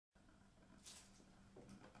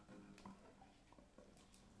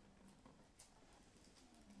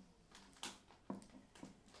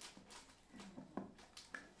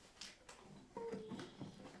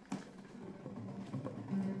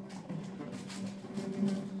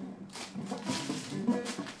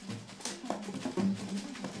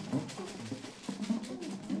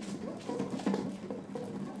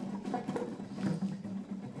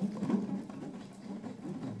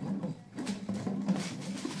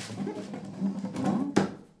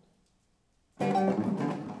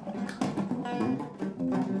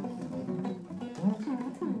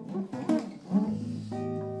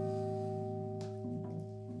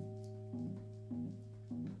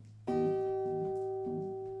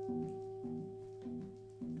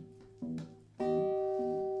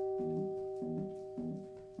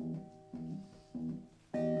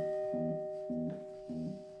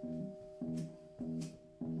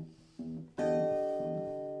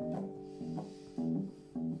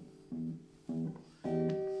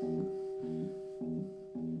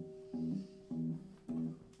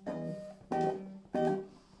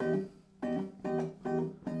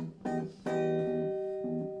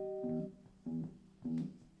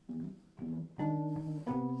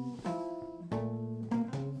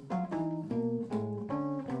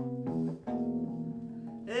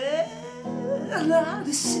And I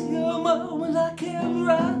just see a moment I can't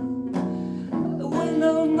run. A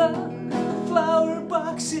window knock, flower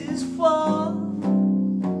boxes fall.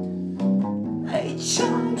 A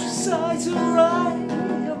child recites a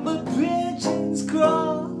rhyme, but pigeons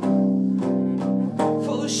crawl.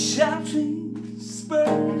 For shouting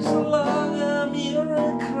spurs along a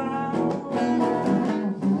mural crowd.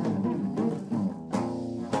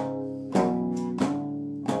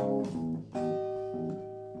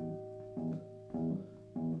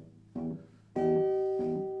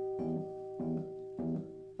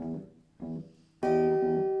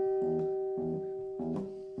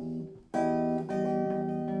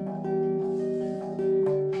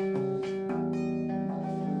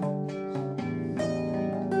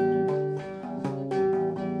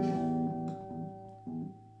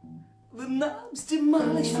 The knobs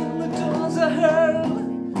demolished from the doors are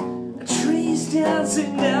hurled. Trees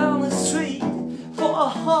dancing down the street for a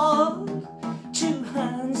halt. Two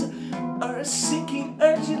hands are seeking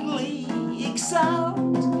urgently exalt.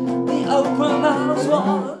 The open arms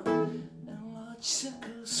wall and large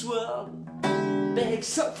circles swirl.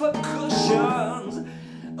 Begs up for cushions.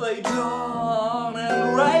 They dawn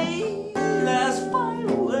and rain as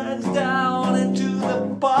fireworks down into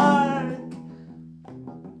the park.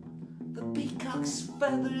 The peacocks'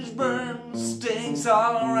 feathers burn, stings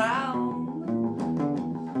all around.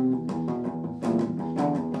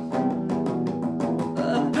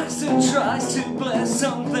 A person tries to bless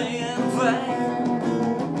something in vain,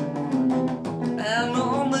 and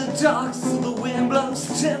on the docks the wind blows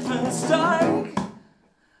stiff and stark.